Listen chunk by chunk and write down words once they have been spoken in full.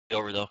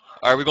over though.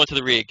 All right, we're going to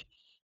the rig.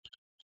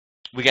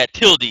 We got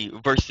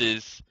Tildie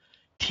versus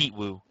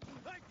Teatwoo.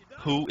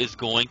 Who is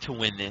going to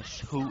win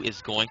this? Who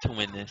is going to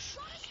win this?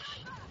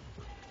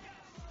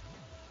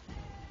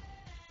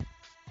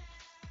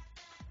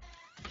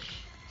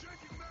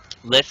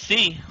 Let's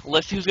see.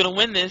 Let's see who's going to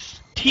win this.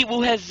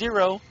 Teatwoo has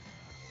 0.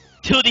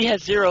 Tildie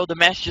has 0. The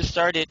match just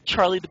started.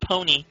 Charlie the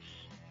Pony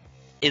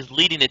is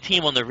leading the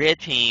team on the red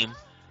team.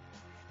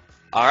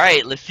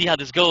 Alright, let's see how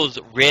this goes.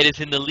 Red is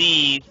in the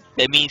lead.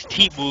 That means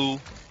Teatwoo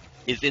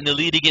is in the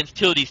lead against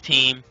Tildie's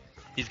team.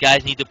 These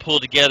guys need to pull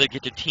together,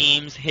 get their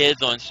team's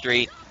heads on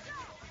straight.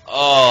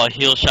 Oh,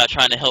 heel shot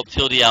trying to help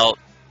Tildie out.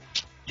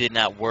 Did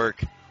not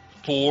work.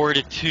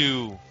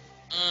 4-2.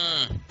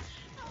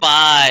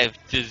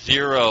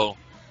 5-0.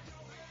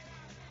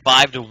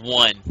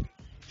 5-1.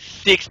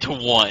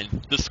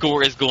 6-1. The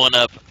score is going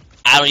up.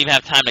 I don't even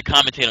have time to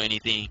commentate on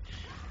anything.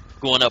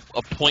 Going up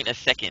a point a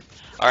second.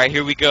 Alright,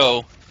 here we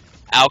go.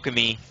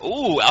 Alchemy.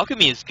 Ooh,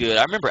 Alchemy is good.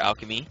 I remember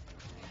Alchemy.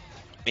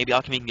 Maybe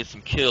Alchemy can get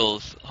some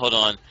kills. Hold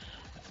on.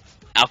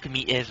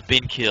 Alchemy has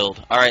been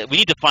killed. Alright, we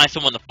need to find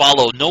someone to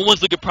follow. No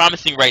one's looking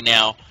promising right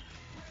now.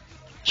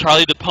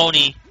 Charlie the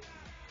Pony.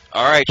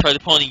 Alright, Charlie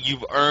the Pony,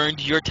 you've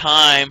earned your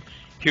time.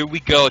 Here we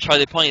go.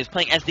 Charlie the Pony is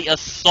playing as the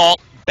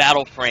Assault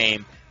Battle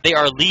Frame. They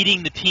are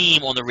leading the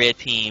team on the red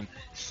team.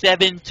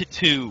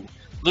 7-2.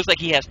 Looks like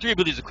he has 3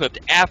 abilities equipped.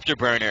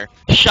 Afterburner,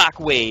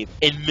 Shockwave,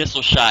 and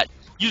Missile Shot.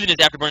 Using his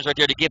Afterburners right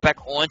there to get back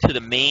onto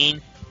the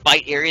main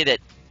fight area that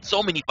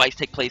so many fights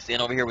take place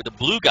in over here where the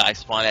blue guys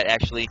spawn at,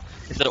 actually,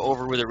 instead of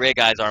over where the red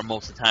guys are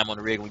most of the time on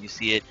the rig when you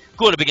see it.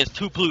 Going up against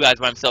 2 blue guys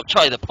by himself.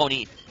 Charlie the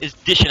Pony is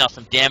dishing out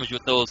some damage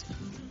with those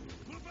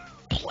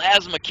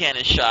plasma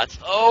cannon shots.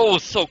 Oh,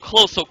 so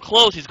close, so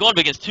close. He's going up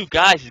against 2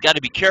 guys. He's got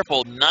to be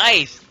careful.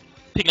 Nice.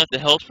 Picking up the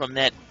health from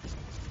that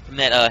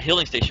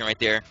healing station right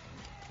there.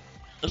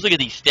 Let's look at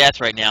these stats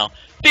right now.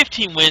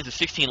 15 wins to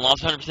 16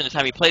 losses, 100% of the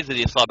time he plays with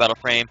the Assault Battle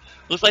Frame.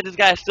 Looks like this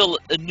guy is still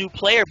a new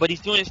player, but he's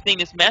doing his thing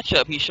this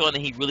matchup. He's showing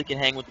that he really can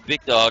hang with the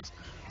big dogs.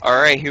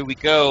 Alright, here we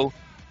go.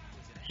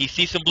 He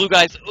sees some blue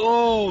guys.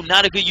 Ooh,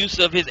 not a good use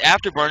of his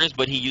Afterburners,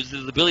 but he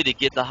uses his ability to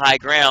get the high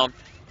ground.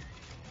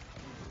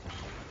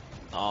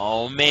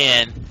 Oh,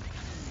 man.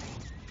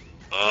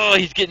 Oh,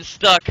 he's getting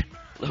stuck.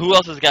 Who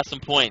else has got some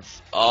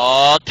points?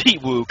 Oh,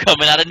 Teatwoo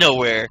coming out of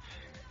nowhere.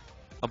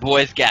 My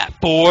boy's got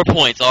 4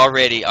 points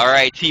already.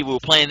 Alright,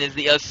 Teatwoo playing as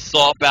the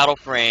Assault Battle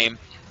Frame.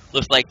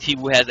 Looks like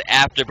Teatwoo has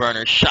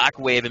Afterburner,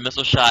 Shockwave, and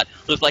Missile Shot.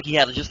 Looks like he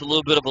had just a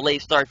little bit of a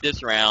late start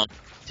this round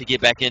to get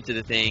back into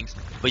the things.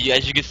 But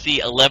as you can see,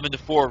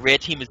 11-4,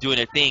 red team is doing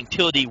their thing.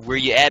 Tildie, where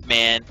you at,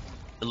 man?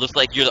 It looks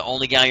like you're the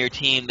only guy on your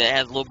team that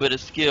has a little bit of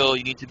skill.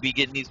 You need to be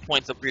getting these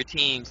points up for your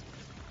teams.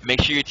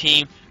 Make sure your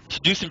team,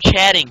 do some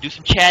chatting,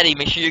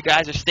 Make sure your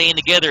guys are staying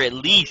together at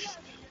least.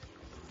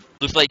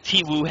 Looks like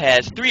Teatwoo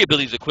has 3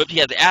 abilities equipped. He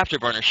has the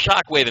Afterburner,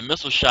 Shockwave, and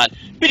Missile Shot.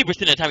 50%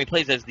 of the time he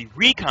plays as the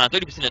Recon,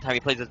 30% of the time he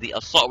plays as the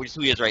Assault, which is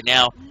who he is right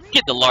now.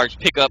 Get the large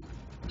pickup.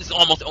 This is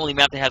almost the only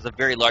map that has a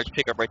very large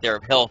pickup right there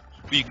of health,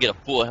 where you can get a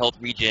full health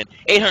regen.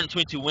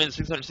 822 wins,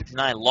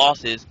 669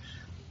 losses.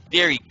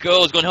 There he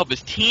goes, going to help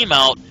his team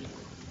out.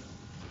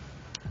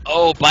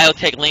 Oh,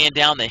 Biotech laying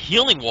down the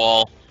healing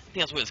wall. I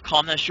think that's what it's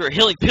called, I'm not sure.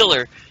 Healing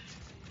pillar.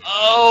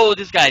 Oh,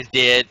 this guy's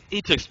dead.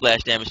 He took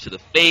splash damage to the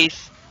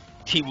face.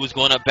 Teatwoo's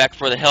going up back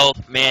for the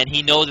health. Man,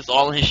 he knows it's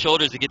all on his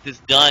shoulders to get this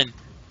done.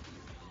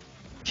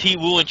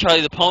 Teatwoo and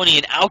Charlie the Pony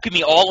and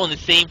Alchemy all on the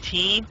same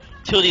team.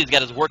 Tildie has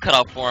got his work cut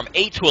out for him.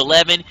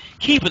 8-11.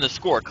 Keeping the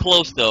score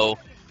close, though.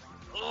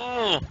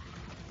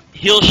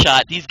 Heel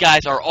shot. These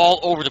guys are all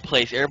over the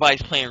place.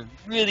 Everybody's playing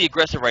really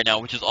aggressive right now,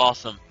 which is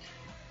awesome.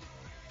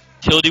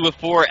 Tildie with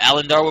 4.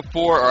 Alendar with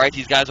 4. Alright,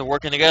 these guys are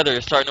working together.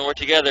 They're starting to work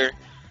together.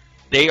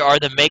 They are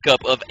the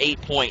makeup of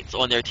 8 points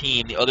on their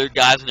team. The other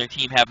guys on their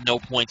team have no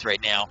points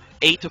right now.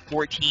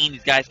 8-14.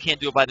 These guys can't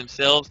do it by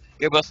themselves.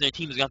 Everybody else on their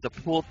team is going to have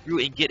to pull through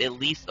and get at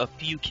least a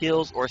few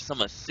kills or some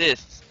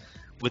assists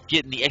with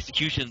getting the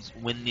executions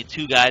when the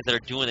 2 guys that are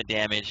doing the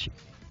damage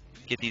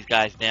get these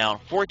guys down.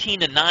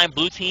 14-9.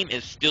 Blue team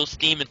is still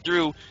steaming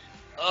through.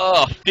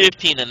 Oh,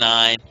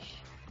 15-9.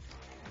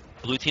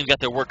 Blue team got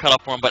their work cut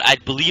off for them, but I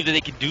believe that they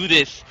can do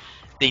this.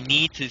 They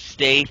need to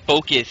stay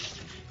focused.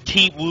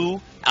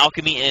 Teatwoo,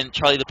 Alchemy, and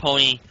Charlie the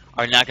Pony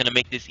are not going to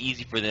make this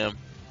easy for them.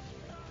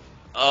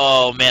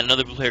 Oh, man,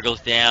 another blue player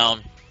goes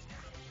down.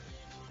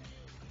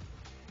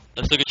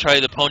 Let's look at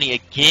Charlie the Pony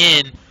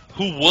again,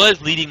 who was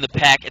leading the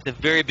pack at the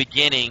very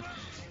beginning,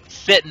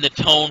 setting the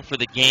tone for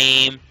the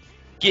game,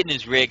 getting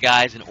his red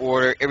guys in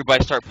order.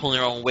 Everybody started pulling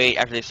their own weight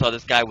after they saw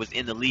this guy was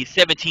in the lead.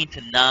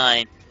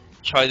 17-9,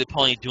 Charlie the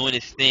Pony doing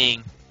his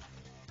thing.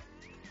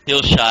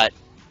 Heel shot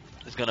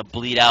is going to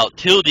bleed out.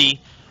 Tildie.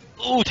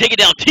 Ooh, take it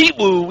down.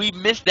 Teatwoo. We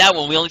missed that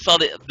one. We only saw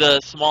the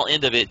small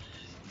end of it.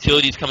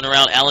 Tildie's coming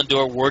around.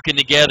 Alendar working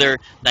together.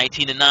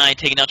 19-9.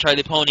 Taking down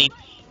Charlie the Pony.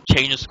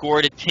 Changing the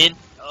score to 10.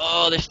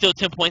 Oh, they're still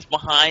 10 points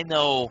behind,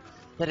 though.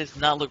 That does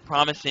not look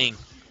promising.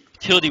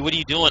 Tildie, what are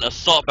you doing?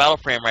 Assault Battle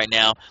Frame right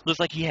now. Looks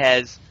like he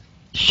has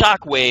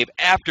Shockwave,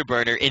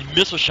 Afterburner, and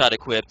Missile Shot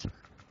equipped.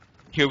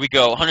 Here we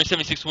go.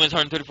 176 wins,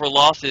 134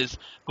 losses.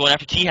 Going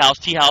after T-House.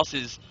 T-House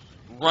is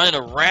running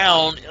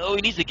around. Oh,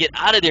 he needs to get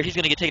out of there. He's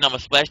going to get taken off a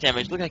splash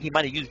damage. Looks like he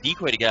might have used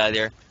decoy to get out of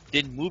there.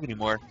 Didn't move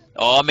anymore.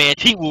 Oh, man.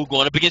 Teatwoo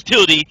going up against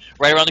Tildie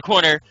right around the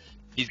corner.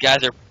 These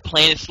guys are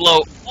playing it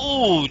slow.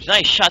 Ooh,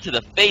 nice shot to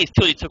the face.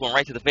 Tildie took one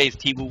right to the face.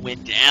 Teatwoo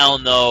went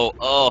down, though.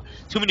 Oh,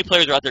 too many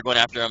players are out there going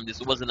after him.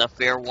 This wasn't a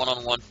fair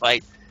one-on-one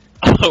fight.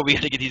 Oh, we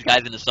got to get these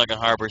guys into Sunken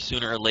Harbor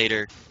sooner or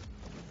later.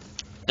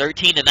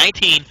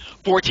 13-19,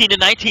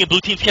 14-19.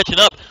 Blue team's catching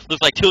up.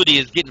 Looks like Tildie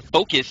is getting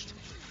focused.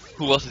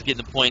 Who else is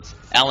getting the points?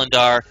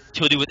 Allendar.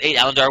 Tildie with 8.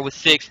 Allendar with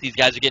 6. These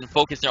guys are getting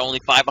focused. They're only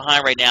 5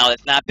 behind right now.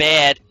 That's not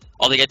bad.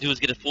 All they got to do is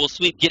get a full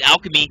sweep. Get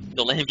Alchemy.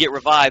 Don't let him get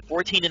revived.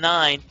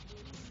 14-9.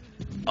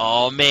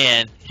 Oh,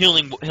 man.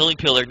 Healing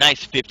Pillar.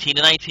 Nice.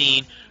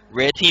 15-19.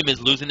 Red team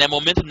is losing that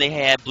momentum they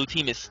had. Blue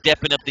team is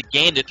stepping up the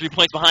game. They're 3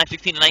 points behind.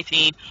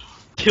 16-19.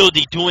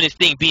 Tildie doing his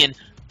thing. Being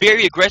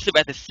very aggressive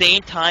at the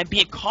same time,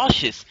 being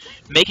cautious,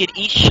 making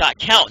each shot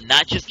count,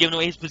 not just giving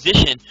away his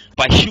position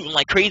by shooting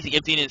like crazy,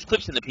 emptying his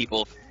clips into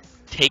people,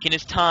 taking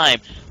his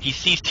time. He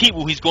sees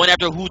Teatwoo. He's going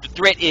after who the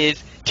threat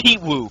is.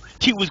 Teatwoo.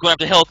 Teatwoo's going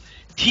after health.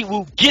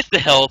 Teatwoo gets the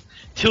health.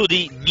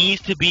 Tildie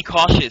needs to be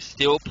cautious.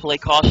 Still play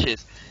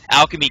cautious.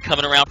 Alchemy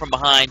coming around from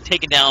behind,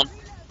 taking down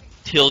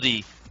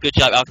Tildie. Good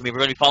job, Alchemy. We're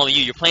going to be following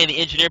you. You're playing the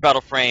engineer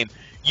battle frame.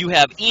 You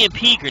have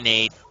EMP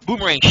grenade,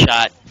 boomerang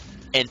shot,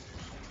 and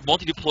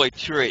multi-deploy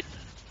turret.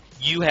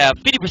 You have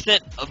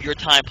 50% of your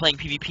time playing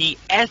PvP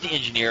as the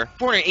engineer.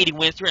 480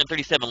 wins,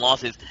 337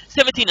 losses.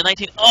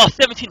 17-19. Oh,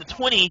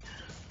 17-20.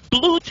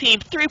 Blue team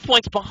 3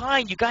 points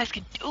behind. You guys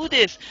can do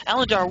this.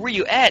 Allendar, where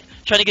you at?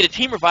 Trying to get a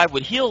team revive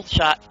with heal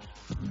shot.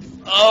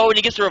 Oh, and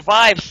he gets a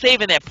revive,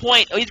 saving that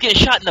point. Oh, he's getting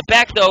shot in the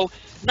back, though.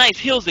 Nice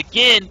heals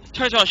again.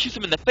 Turns around, shoots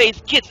him in the face.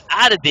 Gets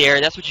out of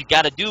there. That's what you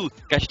got to do.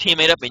 Got your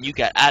teammate up, and you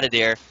got out of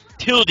there.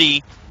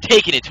 Tildie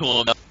taking it to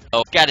him.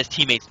 Oh, got his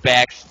teammates'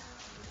 backs.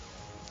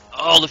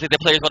 Oh, looks like that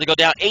player's about to go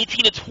down.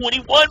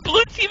 18-21.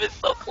 Blue team is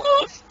so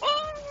close.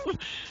 Oh,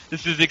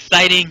 this is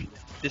exciting.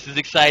 This is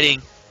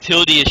exciting.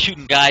 Tildie is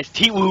shooting guys.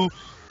 Teatwoo.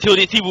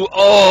 Tildie and Teatwoo.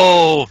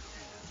 Oh,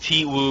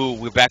 Teatwoo.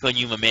 We're back on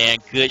you, my man.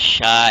 Good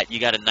shot. You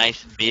got a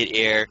nice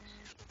mid-air.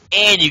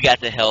 And you got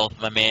the health,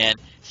 my man.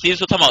 See, this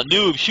is what I'm talking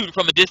about. Noobs shooting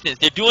from a distance.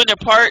 They're doing their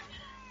part.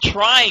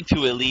 Trying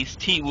to, at least.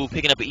 Teatwoo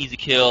picking up an easy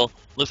kill.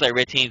 Looks like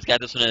red team's got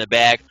this one in the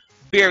bag.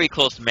 Very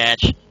close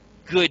match.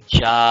 Good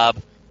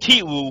job.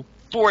 Teatwoo.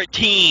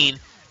 14.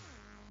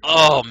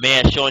 Oh,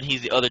 man, showing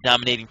he's the other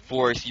dominating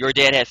force. Your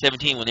dad had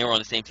 17 when they were on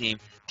the same team.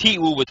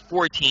 Teatwoo with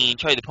 14.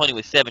 Charlie the Pony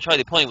with 7. Charlie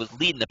the Pony was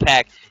leading the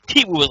pack.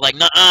 Teatwoo was like,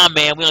 nah,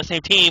 man, we're on the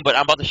same team, but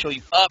I'm about to show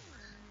you up.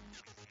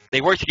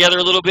 They work together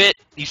a little bit.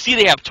 You see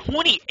they have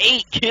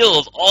 28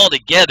 kills all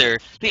together.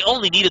 They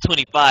only needed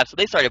 25, so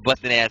they started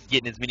busting ass,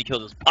 getting as many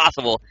kills as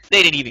possible.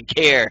 They didn't even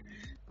care.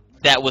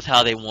 That was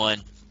how they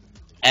won.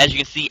 As you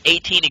can see,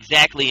 18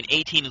 exactly, and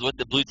 18 is what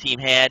the blue team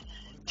had.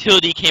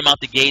 Tildie came out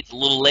the gates a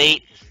little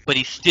late, but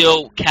he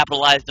still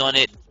capitalized on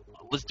it,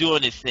 was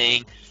doing his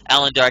thing.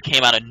 Allendar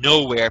came out of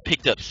nowhere,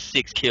 picked up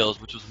 6 kills,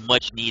 which was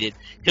much needed.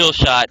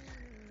 Hillshot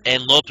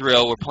and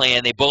Lothril were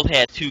playing. They both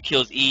had 2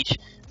 kills each.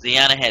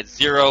 Ziana had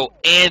 0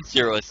 and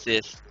 0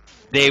 assists.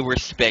 They were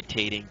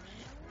spectating.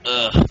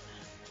 Ugh.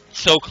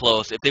 So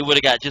close. If they would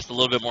have got just a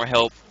little bit more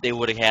help, they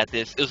would have had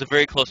this. It was a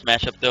very close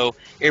matchup, though.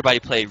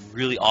 Everybody played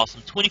really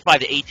awesome.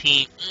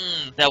 25-18.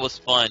 That was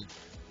fun.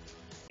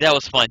 That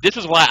was fun. This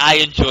is why I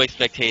enjoy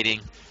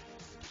spectating.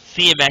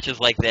 Seeing matches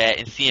like that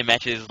and seeing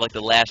matches like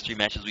the last 3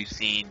 matches we've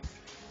seen.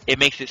 It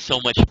makes it so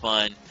much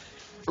fun.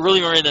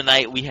 Earlier in the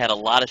night, we had a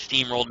lot of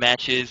steamrolled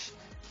matches.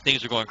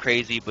 Things were going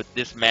crazy, but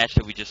this match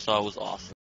that we just saw was awesome.